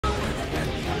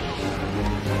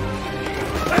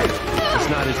It's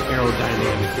not as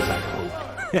aerodynamic as I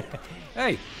hoped.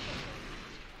 Hey.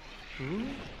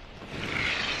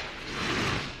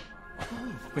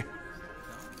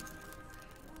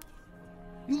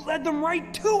 You led them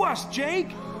right to us,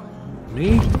 Jake!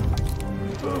 Me?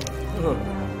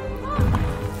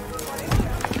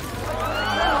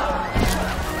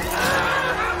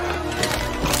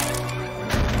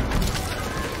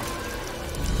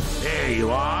 There you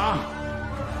are.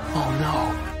 Oh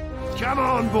no. Come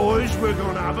on, boys, we're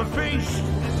gonna have a feast.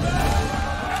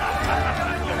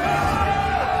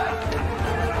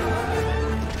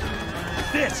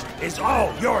 This is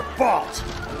all your fault.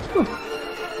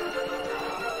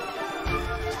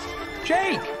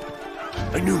 Jake!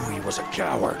 I knew he was a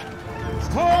coward.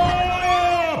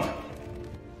 Stop!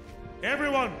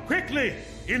 Everyone, quickly,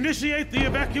 initiate the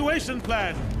evacuation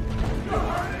plan.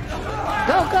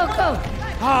 Go, go, go!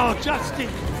 Oh, Justin!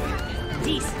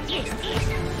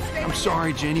 I'm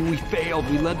sorry, Jenny, we failed.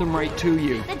 We led them right to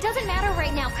you. That doesn't matter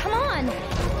right now. Come on!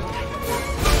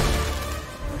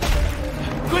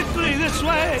 Quickly, this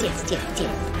way!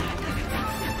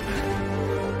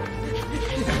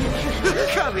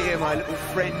 Come here, my little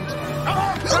friend.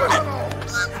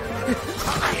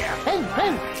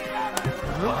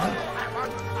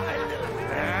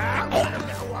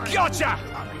 Gotcha!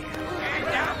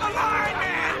 Down the line,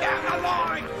 man! Down the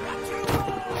line!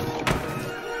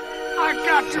 I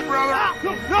got you, brother!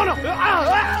 No!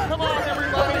 Come on,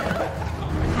 everybody!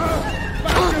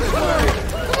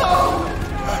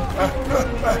 Back this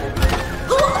way!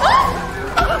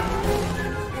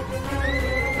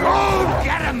 Oh,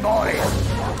 get him, boys!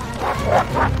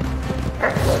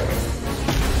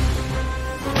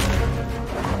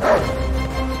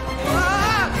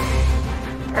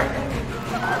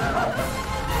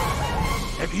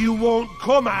 If you won't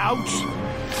come out,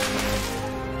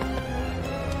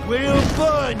 we'll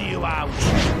burn you out.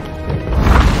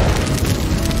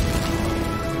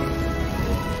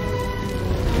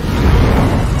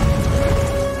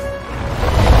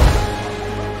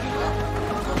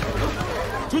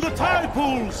 To the tide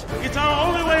pools! It's our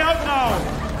only way out now!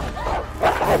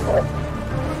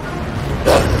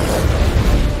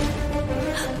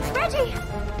 Reggie!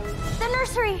 The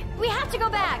nursery! We have to go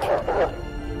back!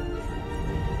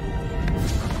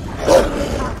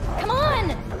 Come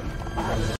on!